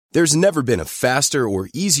There's never been a faster or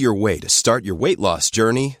easier way to start your weight loss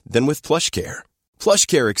journey than with PlushCare.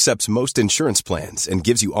 PlushCare accepts most insurance plans and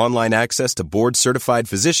gives you online access to board-certified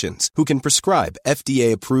physicians who can prescribe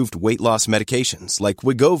FDA-approved weight loss medications like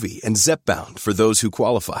Wegovy and Zepbound for those who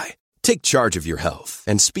qualify. Take charge of your health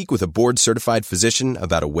and speak with a board-certified physician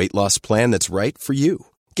about a weight loss plan that's right for you.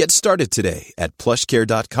 Get started today at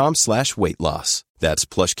plushcare.com/weight-loss. That's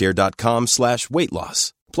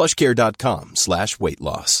plushcare.com/weight-loss.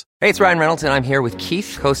 plushcare.com/weight-loss. Hey, it's Ryan Reynolds, and I'm here with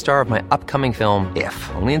Keith, co-star of my upcoming film, If,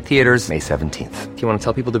 only in theaters May 17th. Do you want to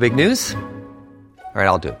tell people the big news? All right,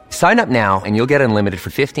 I'll do it. Sign up now and you'll get unlimited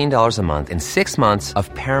for $15 a month and 6 months of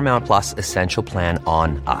Paramount Plus Essential Plan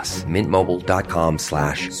on us.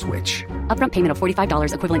 MintMobile.com/switch. Upfront payment of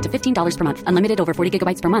 $45 equivalent to $15 per month. Unlimited over 40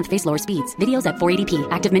 gigabytes per month. Face lower speeds. Videos at 480p.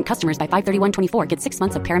 Active Mint customers by 531.24 get 6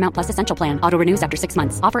 months of Paramount Plus Essential Plan. Auto renews after 6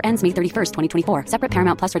 months. Offer ends May 31st, 2024. Separate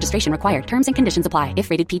Paramount Plus registration required. Terms and conditions apply if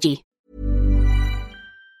rated PG.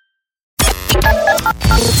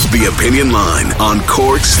 The Opinion Line on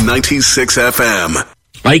Cork's 96 FM.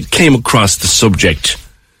 I came across the subject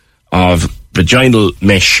of vaginal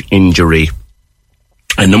mesh injury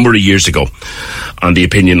a number of years ago on the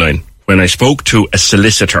Opinion Line when I spoke to a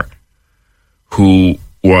solicitor who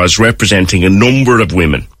was representing a number of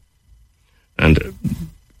women. And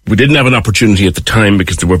we didn't have an opportunity at the time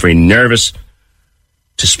because they were very nervous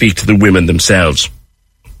to speak to the women themselves.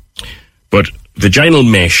 But vaginal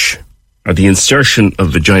mesh, or the insertion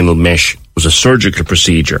of vaginal mesh, was a surgical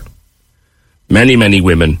procedure. Many, many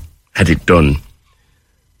women had it done.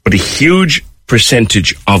 But a huge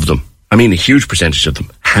percentage of them,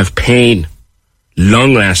 have pain,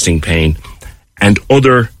 long-lasting pain, and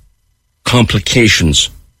other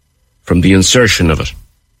complications from the insertion of it.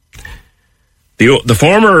 The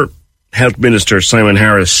former Health Minister, Simon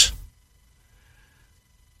Harris,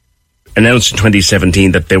 announced in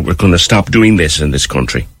 2017 that they were going to stop doing this in this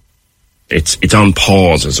country. It's on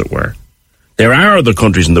pause, as it were. There are other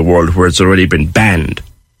countries in the world where it's already been banned.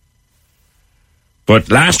 But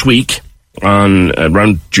last week, on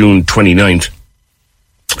around June 29th,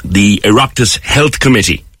 the Oireachtas Health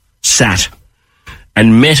Committee sat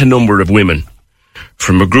and met a number of women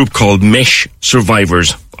from a group called Mesh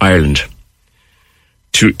Survivors Ireland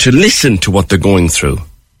to listen to what they're going through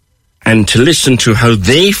and to listen to how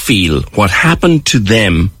they feel what happened to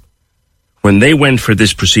them when they went for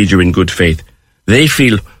this procedure in good faith. They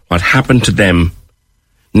feel what happened to them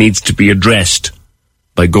needs to be addressed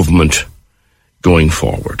by government going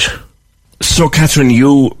forward. So, Catherine,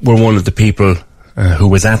 you were one of the people who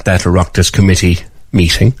was at that Oireachtas committee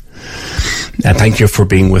meeting. Thank you for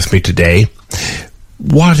being with me today.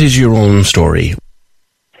 What is your own story?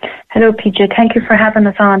 Hello, PJ. Thank you for having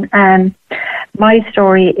us on. My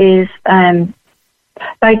story is,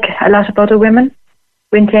 like a lot of other women,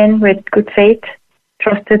 went in with good faith,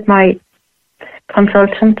 trusted my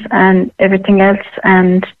consultant and everything else,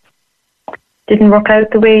 and didn't work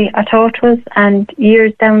out the way I thought it was. And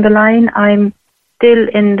years down the line, I'm still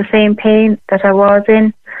in the same pain that I was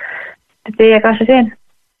in the day I got it in.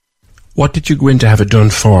 What did you go in to have it done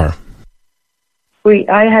for?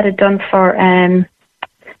 I had it done for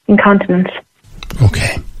incontinence.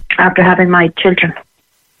 Okay. After having my children,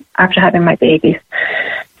 after having my babies.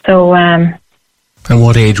 So. And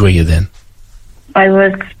what age were you then? I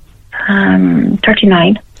was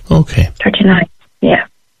 39. Okay. 39, yeah.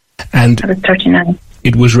 And I was 39.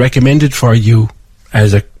 It was recommended for you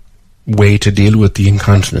as a way to deal with the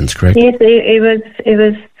incontinence, correct? Yes, it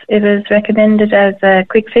was recommended as a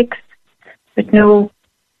quick fix with no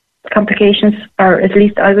complications, or at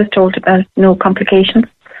least I was told about no complications.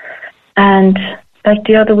 And like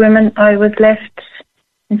the other women, I was left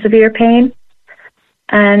in severe pain.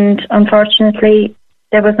 And unfortunately,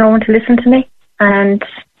 there was no one to listen to me. And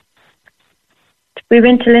we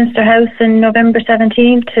went to Leinster House in November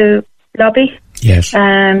 17 to lobby. Yes.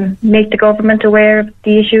 Make the government aware of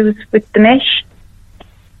the issues with the mesh.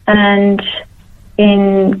 And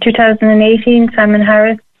in 2018, Simon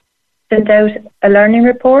Harris sent out a learning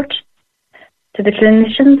report to the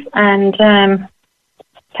clinicians. And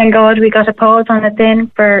thank God we got a pause on it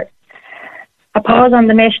then a pause on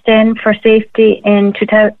the mesh then for safety in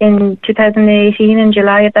 2018 in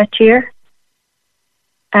July of that year.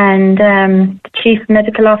 And the Chief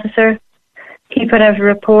Medical Officer, he put out a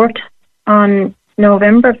report on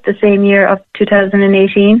November of the same year of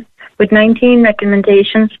 2018 with 19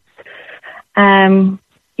 recommendations. There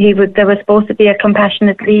was supposed to be a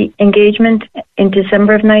compassionate engagement in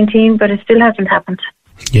December of 19, but it still hasn't happened.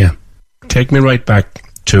 Yeah. Take me right back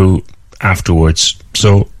to afterwards.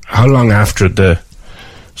 So how long after the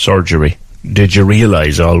surgery did you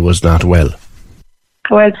realise all was not well?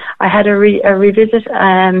 Well, I had a revisit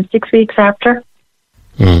 6 weeks after,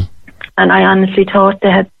 and I honestly thought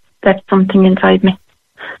they had left something inside me.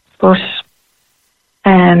 But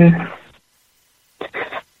I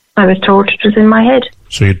was told it was in my head.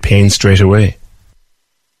 So you had pain straight away?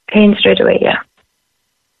 Pain straight away, yeah.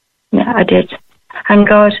 Yeah, I did. And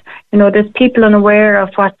God, there's people unaware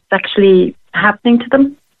of what's actually happening to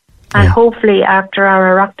them. And hopefully after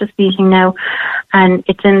our Oireachtas meeting now, and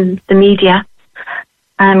it's in the media,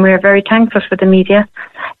 and we're very thankful for the media,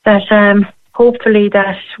 that hopefully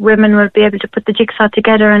that women will be able to put the jigsaw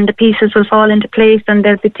together and the pieces will fall into place and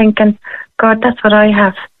they'll be thinking, God, that's what I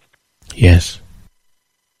have. Yes.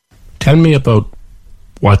 Tell me about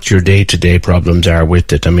what your day-to-day problems are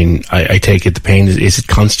with it. I mean, I take it the pain, is it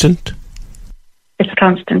constant? It's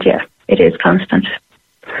constant, yeah. It is constant.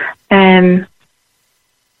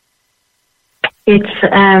 It's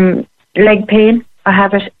leg pain. I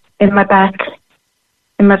have it in my back,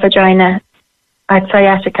 in my vagina. I have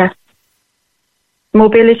sciatica.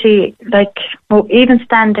 Mobility, even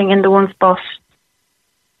standing in the one spot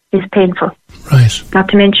is painful. Right. Not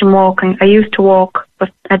to mention walking. I used to walk, but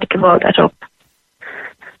I had to give all that up.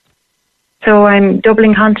 So I'm double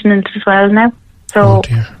incontinent as well now. So, oh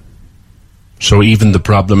dear. So even the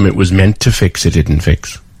problem it was meant to fix, it didn't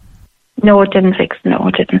fix? No, it didn't fix. No,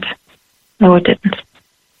 it didn't.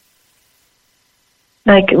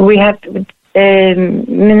 We have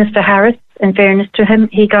Minister Harris, in fairness to him,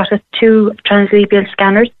 he got us 2 translabial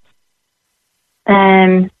scanners.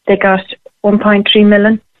 They got 1.3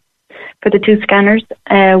 million for the 2 scanners.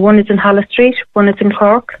 One is in Holles Street, one is in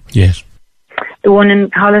Cork. Yes. The one in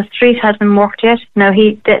Holles Street hasn't worked yet. Now,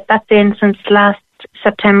 that's in since last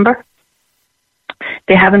September.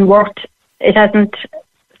 They haven't worked. It hasn't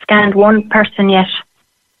scanned one person yet.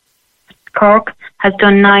 Cork has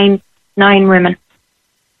done nine women.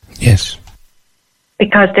 Yes.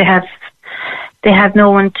 Because they have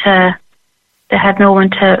no one to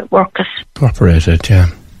work it. Operate it, yeah.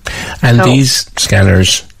 And so, these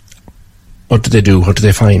scanners, what do they do? What do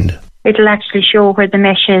they find? It'll actually show where the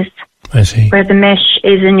mesh is. I see. Where the mesh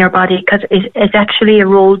is in your body, because it actually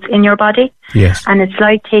erodes in your body. Yes. And it's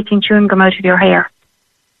like taking chewing gum out of your hair.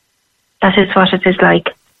 That is what it is like.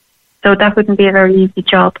 So that wouldn't be a very easy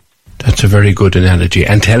job. That's a very good analogy.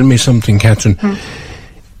 And tell me something, Catherine.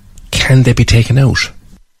 Can they be taken out?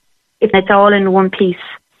 It's all in one piece,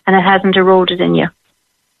 and it hasn't eroded in you.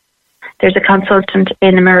 There's a consultant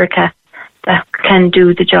in America that can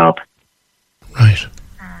do the job. Right.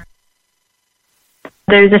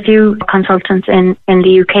 There's a few consultants in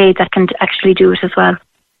the UK that can actually do it as well.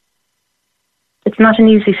 It's not an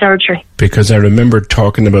easy surgery. Because I remember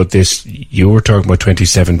talking about this, you were talking about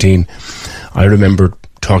 2017. I remember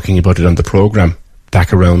talking about it on the programme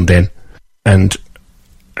back around then. And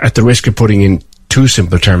at the risk of putting in too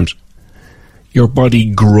simple terms, your body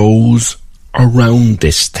grows around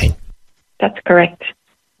this thing. That's correct.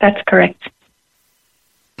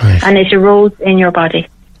 Right. And it erodes in your body.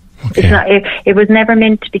 Okay. It's not. It was never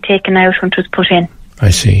meant to be taken out when it was put in.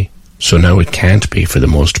 I see. So now it can't be for the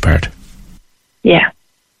most part. Yeah.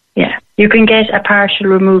 You can get a partial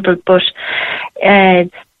removal, but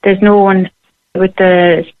there's no one with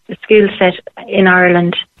the skill set in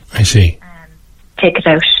Ireland. I see. Take it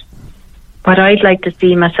out. What I'd like to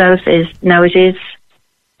see myself is, now it is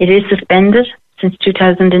suspended since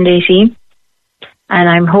 2018, and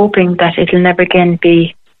I'm hoping that it'll never again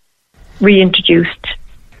be reintroduced.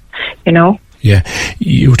 Yeah.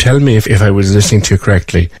 You tell me if I was listening to you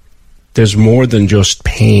correctly, there's more than just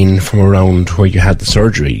pain from around where you had the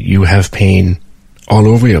surgery. You have pain all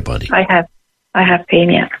over your body. I have pain,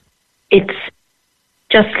 yeah. It's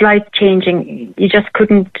just life-changing. You just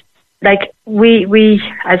couldn't, we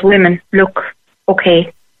as women look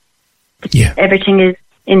okay. Yeah. Everything is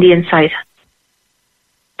in the inside.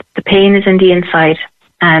 The pain is in the inside.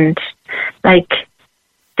 And,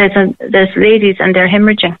 there's ladies and they're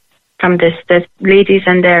hemorrhaging from this. There's ladies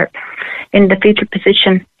and they're in the fetal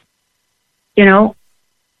position.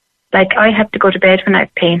 I have to go to bed when I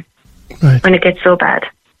have pain. Right. When it gets so bad.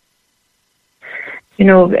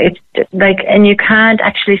 It's and you can't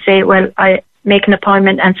actually say, well, I make an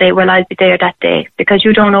appointment and say, well, I'll be there that day, because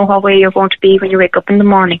you don't know what way you're going to be when you wake up in the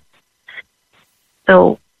morning.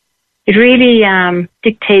 So it really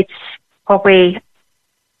dictates what way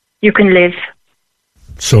you can live.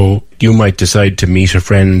 So you might decide to meet a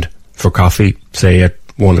friend for coffee, say at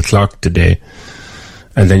 1 o'clock today,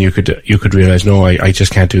 and then you could realise, no, I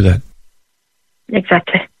just can't do that.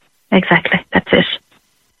 Exactly. That's it.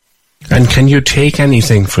 And can you take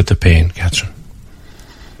anything for the pain, Catherine?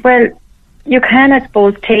 Well, you can, I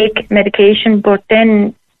suppose, take medication, but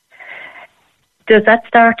then does that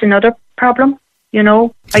start another problem? You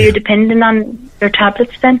know, are you dependent on your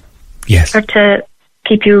tablets then? Yes. Or to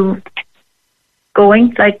keep you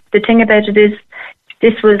going? Like, the thing about it is,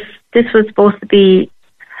 this was supposed to be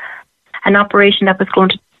an operation that was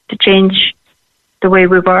going to change the way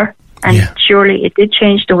we were. And surely it did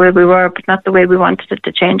change the way we were, but not the way we wanted it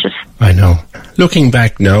to change it. I know. Looking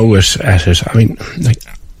back now at it, I mean, like,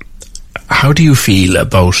 how do you feel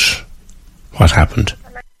about what happened?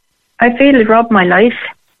 I feel it robbed my life.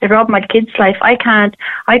 It robbed my kids' life.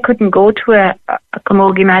 I couldn't go to a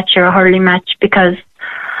camogie match or a hurling match because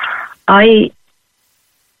I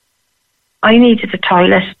needed a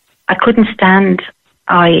toilet. I couldn't stand.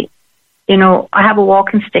 I have a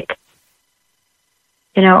walking stick.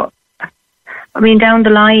 You know, I mean, down the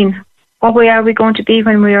line, what way are we going to be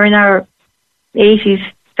when we are in our 80s,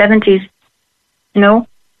 70s? You know,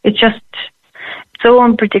 it's just so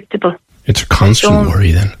unpredictable. It's a constant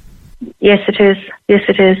worry then. Yes, it is. Yes,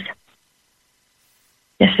 it is.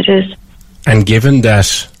 Yes, it is. And given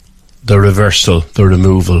that the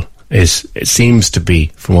removal it seems to be,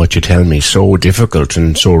 from what you tell me, so difficult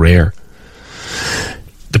and so rare,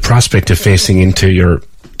 the prospect of facing into your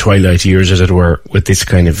twilight years, as it were, with this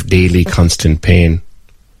kind of daily constant pain,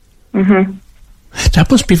 that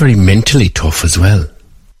must be very mentally tough as well.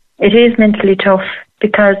 It is mentally tough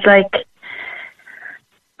because, like,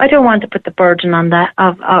 I don't want to put the burden on that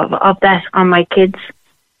of that on my kids.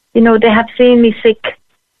 You know, they have seen me sick.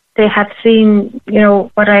 They have seen, you know,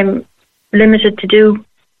 what I'm limited to do,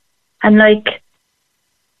 and like,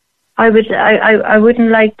 I wouldn't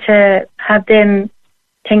like to have them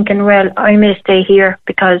thinking, well, I may stay here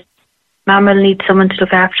because Mum will need someone to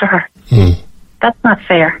look after her. That's not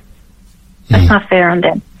fair. That's not fair on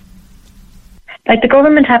them. Like, the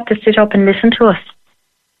government have to sit up and listen to us.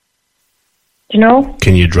 You know?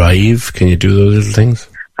 Can you drive? Can you do those little things?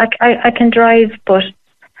 I can drive, but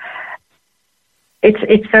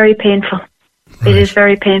it's very painful. Right. It is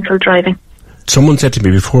very painful driving. Someone said to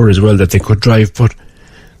me before as well that they could drive, but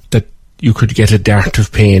that you could get a dart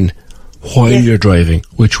of pain while you're driving,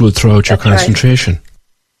 which will throw out your concentration.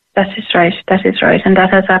 Right. That is right. That is right. And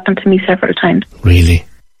that has happened to me several times. Really?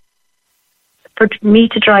 For me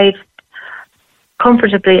to drive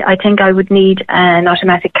comfortably, I think I would need an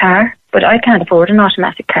automatic car, but I can't afford an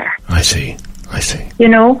automatic car. I see. You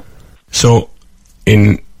know? So,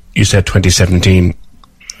 you said 2017,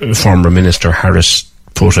 former Minister Harris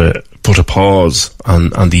put a pause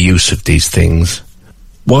on the use of these things.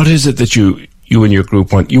 What is it that you and your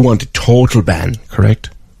group want? You want a total ban, correct?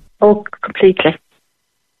 Oh, completely.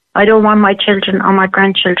 I don't want my children or my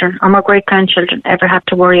grandchildren or my great-grandchildren ever have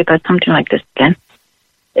to worry about something like this again.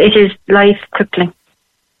 It is life-crippling.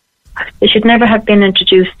 It should never have been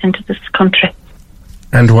introduced into this country.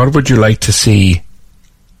 And what would you like to see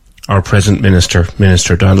our present minister,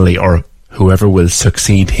 Minister Donnelly, or whoever will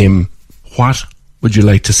succeed him, what would you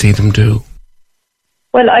like to see them do?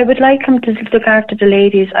 Well, I would like him to look after the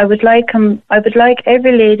ladies. I would like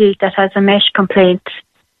every lady that has a mesh complaint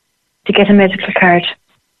to get a medical card.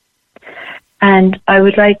 And I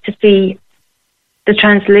would like to see the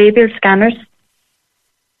translabial scanners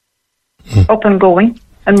up and going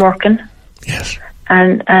and working. Yes.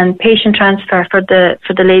 And patient transfer for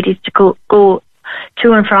the ladies to go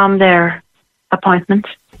to and from their appointments.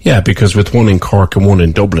 Yeah, because with one in Cork and one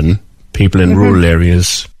in Dublin, people in rural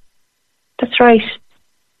areas. That's right.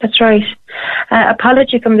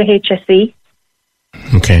 Apology from the HSE.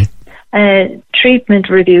 Okay. Treatment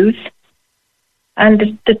reviews.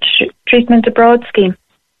 And the treatment abroad scheme.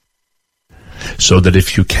 So that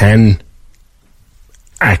if you can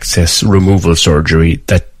access removal surgery,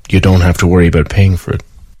 that you don't have to worry about paying for it.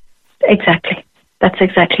 Exactly. That's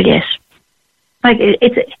exactly it. Like,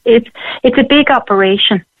 it's a big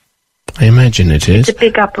operation. I imagine it is. It's a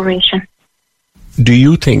big operation. Do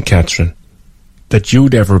you think, Catherine, that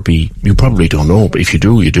you'd ever be, you probably don't know, but if you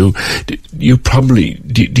do, you do, do you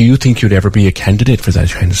think you'd ever be a candidate for that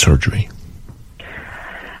kind of surgery?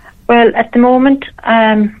 Well, at the moment,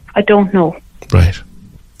 I don't know. Right.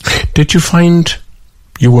 Did you find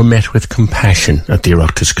you were met with compassion at the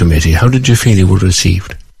Oireachtas Committee? How did you feel you were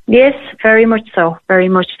received? Yes, very much so. Very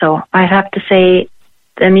much so. I have to say,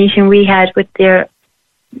 the meeting we had with their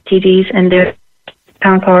TDs and their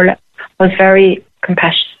town hall was very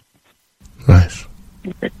compassionate. Right.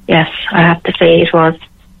 Yes, I have to say it was.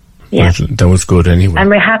 Yeah. That was good anyway. And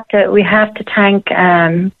we have to thank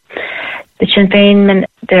the Sinn Féin,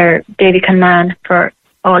 their David Conlan, for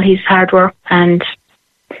all his hard work, and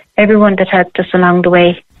everyone that helped us along the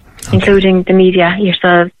way, including the media,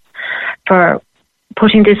 yourselves, for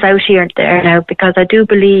putting this out here there now, because I do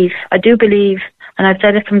believe, and I've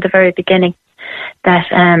said it from the very beginning, that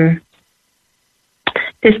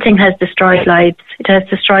this thing has destroyed lives. It has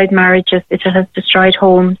destroyed marriages. It has destroyed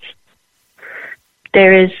homes.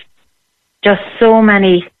 There is just so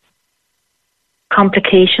many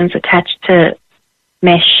complications attached to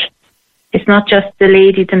mesh. It's not just the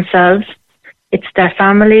lady themselves. It's their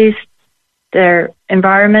families, their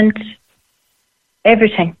environment,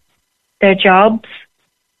 everything. Their jobs,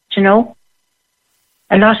 you know.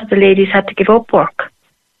 A lot of the ladies had to give up work.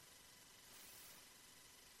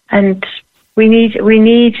 And we need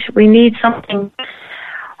something.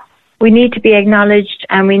 We need to be acknowledged,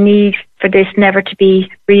 and we need for this never to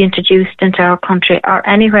be reintroduced into our country or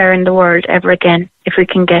anywhere in the world ever again. If we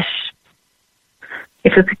could get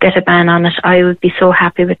a ban on it, I would be so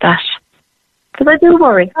happy with that. Because I do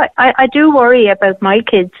worry. I do worry about my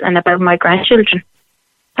kids and about my grandchildren.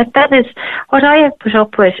 But that is what I have put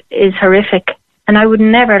up with is horrific, and I would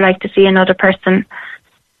never like to see another person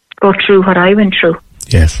go through what I went through.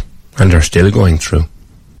 Yes, and they're still going through.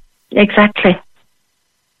 Exactly.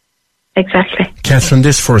 Catherine,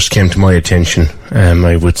 this first came to my attention,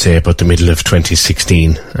 I would say, about the middle of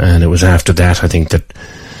 2016, and it was after that, I think, that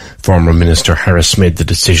former Minister Harris made the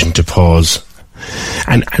decision to pause.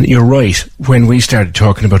 And you're right, when we started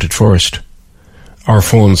talking about it first, our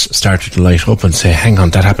phones started to light up and say, hang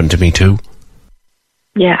on, that happened to me too.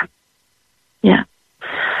 Yeah.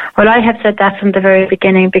 Well, I have said that from the very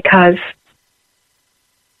beginning because,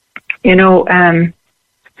 you know,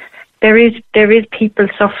 there is people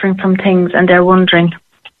suffering from things, and they're wondering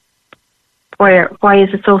why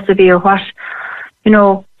is it so severe? What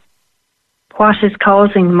is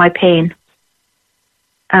causing my pain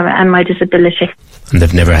and my disability? And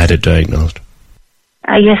they've never had it diagnosed.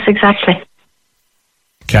 Yes, exactly.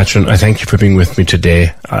 Catherine, I thank you for being with me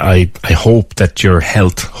today. I hope that your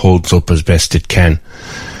health holds up as best it can,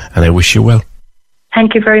 and I wish you well.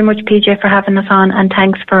 Thank you very much, PJ, for having us on, and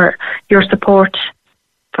thanks for your support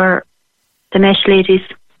for the Mesh ladies.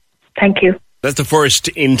 Thank you. That's the first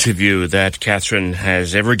interview that Catherine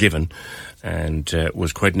has ever given, and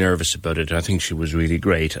was quite nervous about it. I think she was really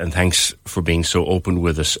great, and thanks for being so open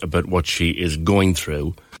with us about what she is going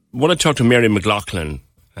through. I want to talk to Mary McLaughlin,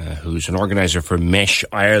 who's an organiser for Mesh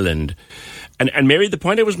Ireland. And Mary, the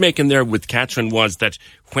point I was making there with Catherine was that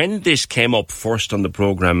when this came up first on the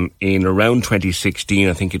programme in around 2016,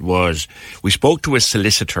 I think it was, we spoke to a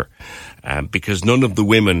solicitor because none of the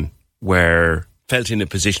women felt in a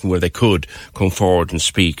position where they could come forward and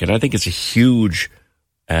speak. And I think it's a huge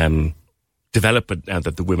development now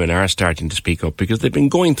that the women are starting to speak up, because they've been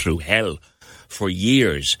going through hell for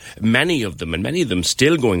years. Many of them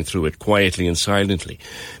still going through it quietly and silently.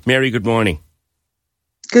 Mary, good morning.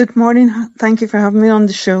 Good morning. Thank you for having me on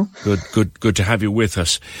the show. Good to have you with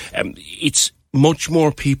us. It's much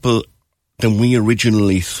more people than we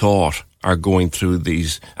originally thought are going through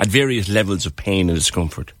these at various levels of pain and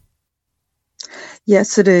discomfort.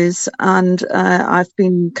 Yes, it is. And I've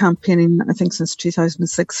been campaigning, I think, since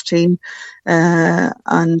 2016.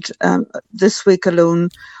 And this week alone,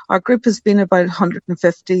 our group has been about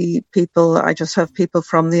 150 people. I just have people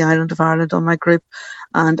from the island of Ireland on my group.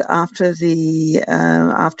 And after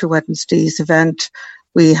Wednesday's event,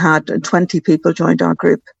 we had 20 people joined our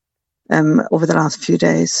group over the last few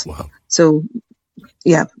days. Wow. So,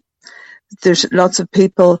 yeah, there's lots of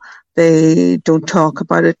people. They don't talk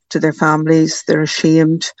about it to their families. They're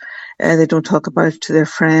ashamed. They don't talk about it to their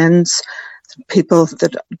friends. People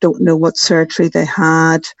that don't know what surgery they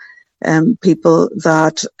had. People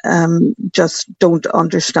that just don't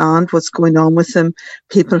understand what's going on with them.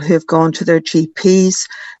 People who have gone to their GPs.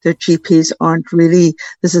 Their GPs aren't really,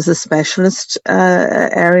 this is a specialist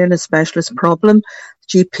area and a specialist problem.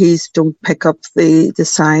 GPs don't pick up the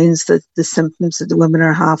signs, that the symptoms that the women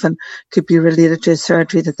are having could be related to a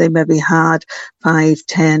surgery that they maybe had 5,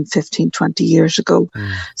 10, 15, 20 years ago.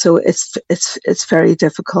 So it's very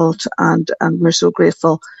difficult, and we're so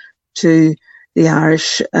grateful to the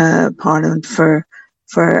Irish Parliament for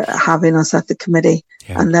having us at the committee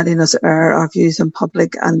and letting us air our views in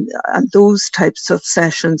public. And those types of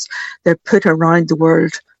sessions, they're put around the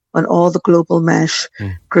world on all the global Mesh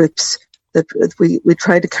groups. That we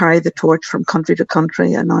try to carry the torch from country to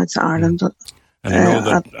country, and now it's Ireland. And I know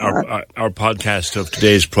that our podcast of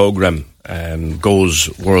today's programme goes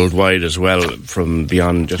worldwide as well, from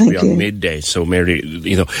beyond midday. So, Mary,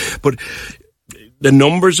 but the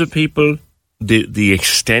numbers of people, the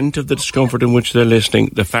extent of the discomfort in which they're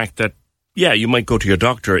listening, the fact that, you might go to your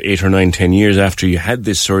doctor 8 or 9, 10 years after you had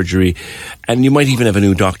this surgery, and you might even have a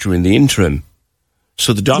new doctor in the interim.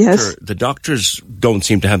 So the doctors don't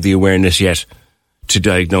seem to have the awareness yet to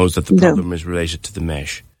diagnose that the problem is related to the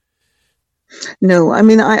mesh. No, I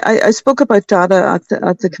mean, I spoke about data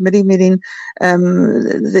at the committee meeting.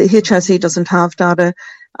 The HSE doesn't have data,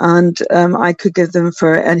 and I could give them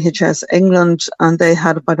for NHS England, and they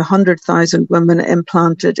had about 100,000 women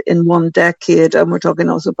implanted in 1 decade, and we're talking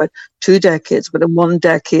also about 2 decades, but in 1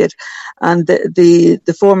 decade. And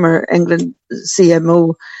the former England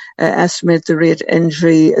CMO estimate the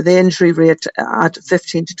injury rate at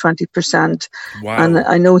 15 to 20%. Wow. And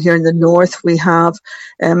I know here in the north we have,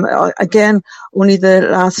 again, only the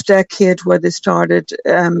last decade where they started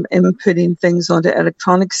inputting things onto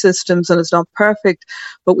electronic systems, and it's not perfect,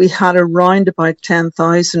 but we had around about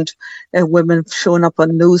 10,000 women showing up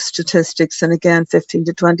on those statistics, and again, 15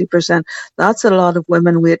 to 20%. That's a lot of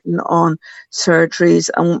women waiting on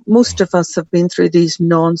surgeries, and most of us have been through these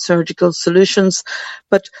non-surgical solutions,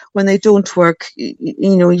 but when they don't work,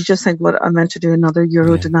 you just think, what, I meant to do another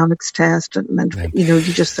urodynamics test, and you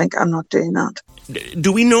just think, I'm not doing that.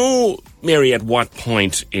 Do we know, Mary, at what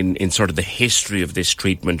point in sort of the history of this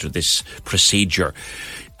treatment or this procedure,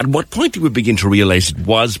 at what point did we begin to realise it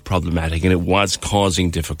was problematic and it was causing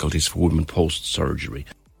difficulties for women post-surgery?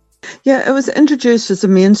 Yeah, it was introduced as a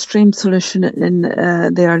mainstream solution in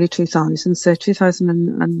the early 2000s, so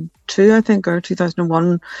 2002, I think, or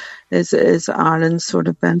 2001 is Ireland's sort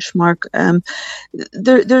of benchmark.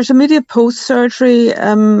 There's immediate post-surgery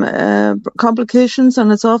complications,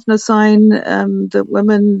 and it's often a sign that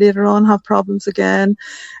women later on have problems again.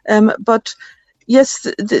 But yes,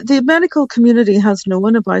 the medical community has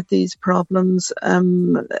known about these problems,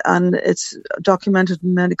 and it's documented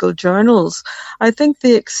in medical journals. I think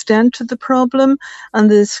the extent of the problem and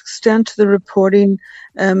the extent of the reporting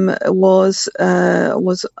was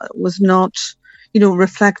not,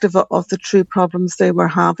 reflective of the true problems they were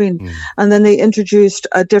having. And then they introduced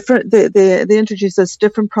they introduced this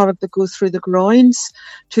different product that goes through the groins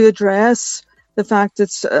to address the fact that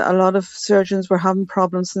a lot of surgeons were having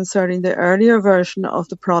problems inserting the earlier version of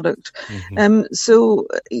the product. So,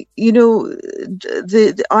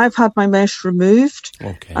 I've had my mesh removed.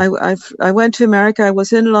 Okay. I went to America. I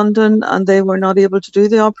was in London, and they were not able to do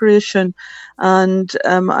the operation. And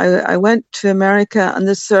I went to America, and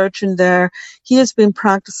the surgeon there, he has been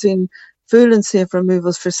practicing full and safe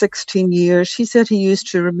removals for 16 years. He said he used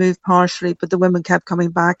to remove partially, but the women kept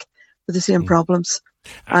coming back with the same problems.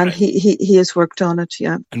 And he has worked on it,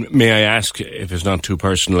 yeah. And may I ask, if it's not too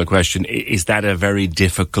personal a question, is that a very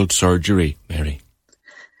difficult surgery, Mary?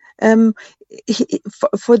 For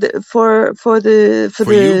the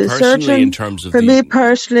surgeon, in terms of me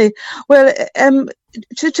personally, well,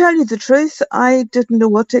 to tell you the truth, I didn't know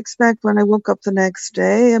what to expect when I woke up the next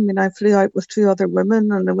day. I mean, I flew out with 2 other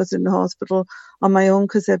women, and I was in the hospital on my own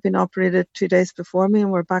because they'd been operated 2 days before me and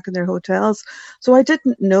were back in their hotels. So I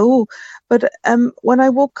didn't know. But when I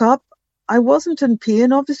woke up, I wasn't in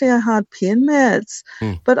pain. Obviously, I had pain meds,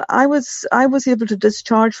 but I was able to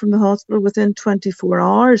discharge from the hospital within 24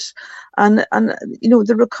 hours. And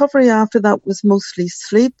the recovery after that was mostly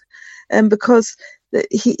sleep, because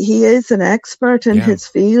he is an expert in his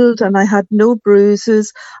field, and I had no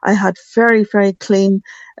bruises. I had very, very clean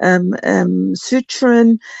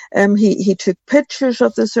suturing. He took pictures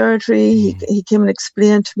of the surgery. He came and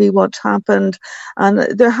explained to me what happened. And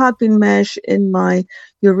there had been mesh in my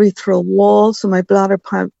urethral wall, so my bladder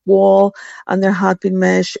pipe wall, and there had been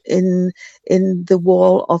mesh in the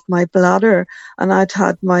wall of my bladder. And I'd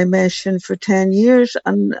had my mesh in for 10 years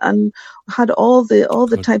and had all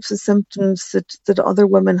the types of symptoms that other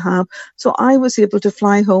women have. So I was able to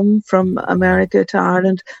fly home from America to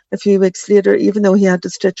Ireland a few weeks later, even though he had to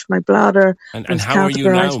stitch my bladder. And how are you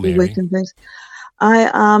now, Mary?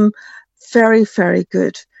 I am very, very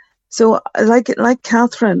good. So like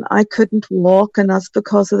Catherine, I couldn't walk, and that's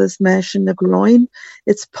because of this mesh in the groin.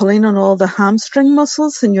 It's pulling on all the hamstring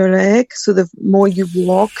muscles in your leg. So the more you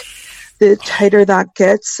walk, the tighter that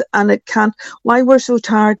gets, and it can't. Why we're so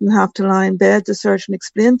tired and have to lie in bed, the surgeon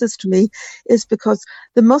explained this to me, is because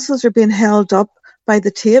the muscles are being held up by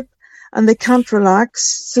the tape and they can't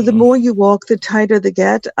relax. So the more you walk, the tighter they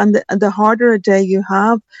get, and the harder a day you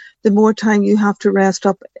have, the more time you have to rest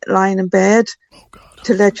up lying in bed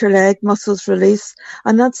to let your leg muscles release.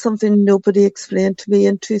 And that's something nobody explained to me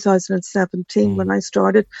in 2017 when I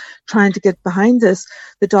started trying to get behind this.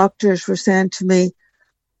 The doctors were saying to me,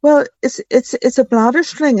 well, it's a bladder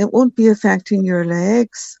sling. It won't be affecting your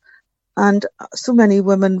legs. And so many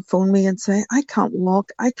women phone me and say, I can't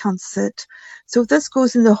walk, I can't sit. So this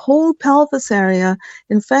goes in the whole pelvis area: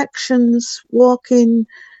 infections, walking,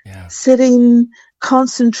 sitting,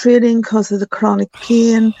 concentrating because of the chronic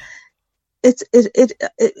pain. It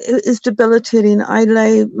is debilitating.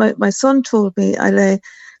 My son told me I lay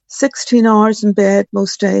 16 hours in bed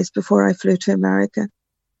most days before I flew to America.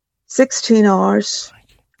 16 hours.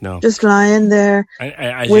 No. Just lying there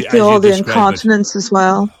with all the incontinence as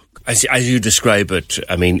well. As you describe it,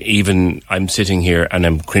 I mean, even I'm sitting here and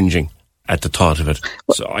I'm cringing at the thought of it.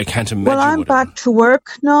 So I can't imagine. Well, I'm back to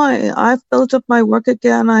work now. I've built up my work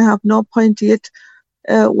again. I have 0.8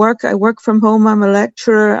 work. I work from home. I'm a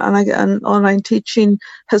lecturer, and online teaching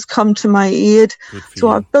has come to my aid. So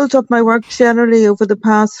I've built up my work generally over the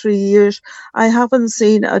past 3 years. I haven't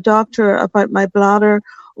seen a doctor about my bladder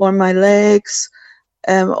or my legs.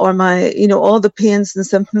 Or my, all the pains and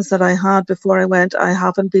symptoms that I had before I went. I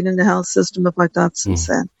haven't been in the health system about that since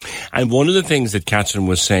then. And one of the things that Catherine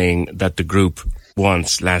was saying that the group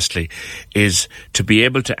wants, lastly, is to be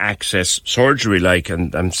able to access surgery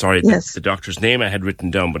and I'm sorry, the doctor's name I had written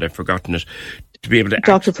down, but I've forgotten it. To be able to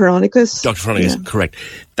Dr. Veronicus. Dr. Veronicus, correct.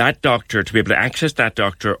 That doctor, to be able to access that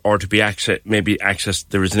doctor, or to be access,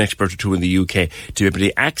 there is an expert or two in the UK, to be able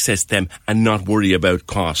to access them and not worry about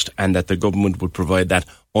cost, and that the government would provide that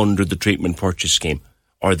under the treatment purchase scheme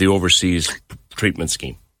or the overseas treatment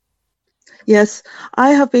scheme. Yes, I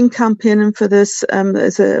have been campaigning for this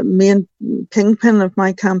as a main kingpin of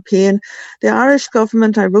my campaign. The Irish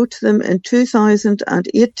government, I wrote to them in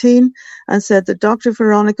 2018 and said that Dr.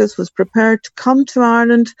 Veronicus was prepared to come to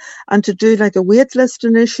Ireland and to do like a waitlist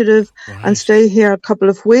initiative and stay here a couple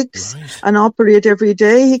of weeks and operate every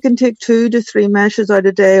day. He can take 2 to 3 meshes out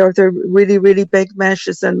a day, or they're really, really big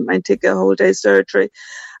meshes and might take a whole day surgery.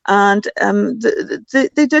 And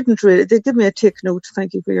they didn't really. They give me a take note.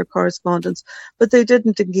 Thank you for your correspondence, but they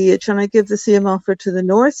didn't engage. And I give the same offer to the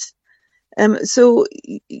North. So,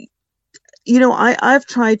 I've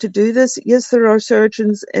tried to do this. Yes, there are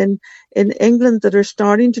surgeons in England that are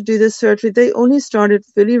starting to do this surgery. They only started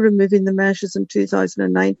fully removing the meshes in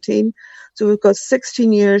 2019. So we've got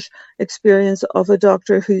 16 years experience of a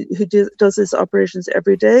doctor who does his operations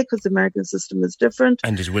every day, because the American system is different.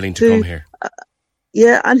 And is willing to come here.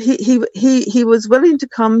 Yeah, and he was willing to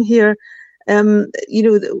come here.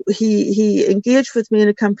 He engaged with me in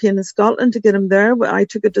a campaign in Scotland to get him there. I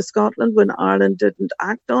took it to Scotland when Ireland didn't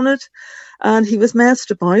act on it, and he was messed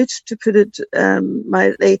about, to put it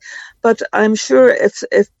mildly. But I'm sure if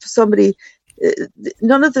somebody,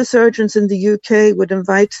 none of the surgeons in the UK would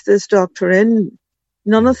invite this doctor in.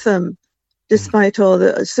 None of them. Despite all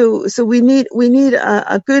the, so we need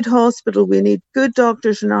a good hospital. We need good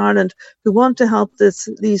doctors in Ireland who want to help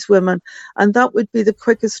these women, and that would be the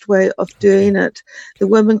quickest way of doing it. The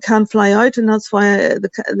women can fly out, and that's why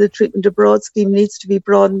the treatment abroad scheme needs to be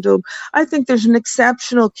broadened. I think there's an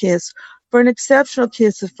exceptional case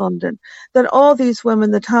of funding, that all these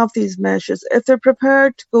women that have these meshes, if they're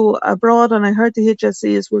prepared to go abroad, and I heard the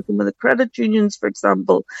HSE is working with the credit unions, for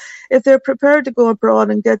example, if they're prepared to go abroad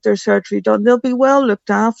and get their surgery done, they'll be well looked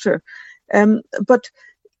after. But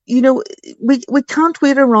we can't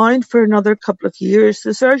wait around for another couple of years.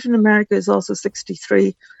 The surgeon in America is also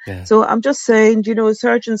 63. Yeah. So I'm just saying, a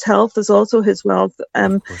surgeon's health is also his wealth.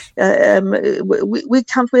 We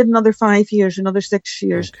can't wait another 5 years, another 6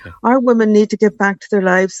 years. Okay. Our women need to get back to their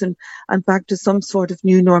lives and back to some sort of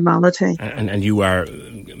new normality. And you are,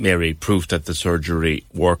 Mary, proof that the surgery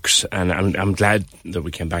works. And I'm glad that we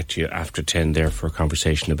came back to you after 10 there for a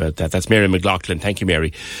conversation about that. That's Mary McLaughlin. Thank you,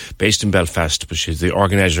 Mary. Based in Belfast, but she's the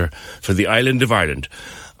organiser for the island of Ireland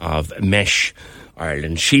of Mesh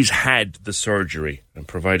Ireland. She's had the surgery and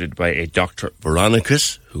provided by a Dr.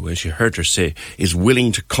 Veronicus, who, as you heard her say, is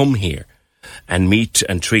willing to come here and meet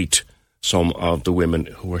and treat some of the women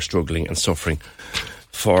who are struggling and suffering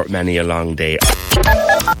for many a long day.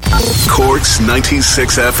 Cork's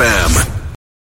 96 FM.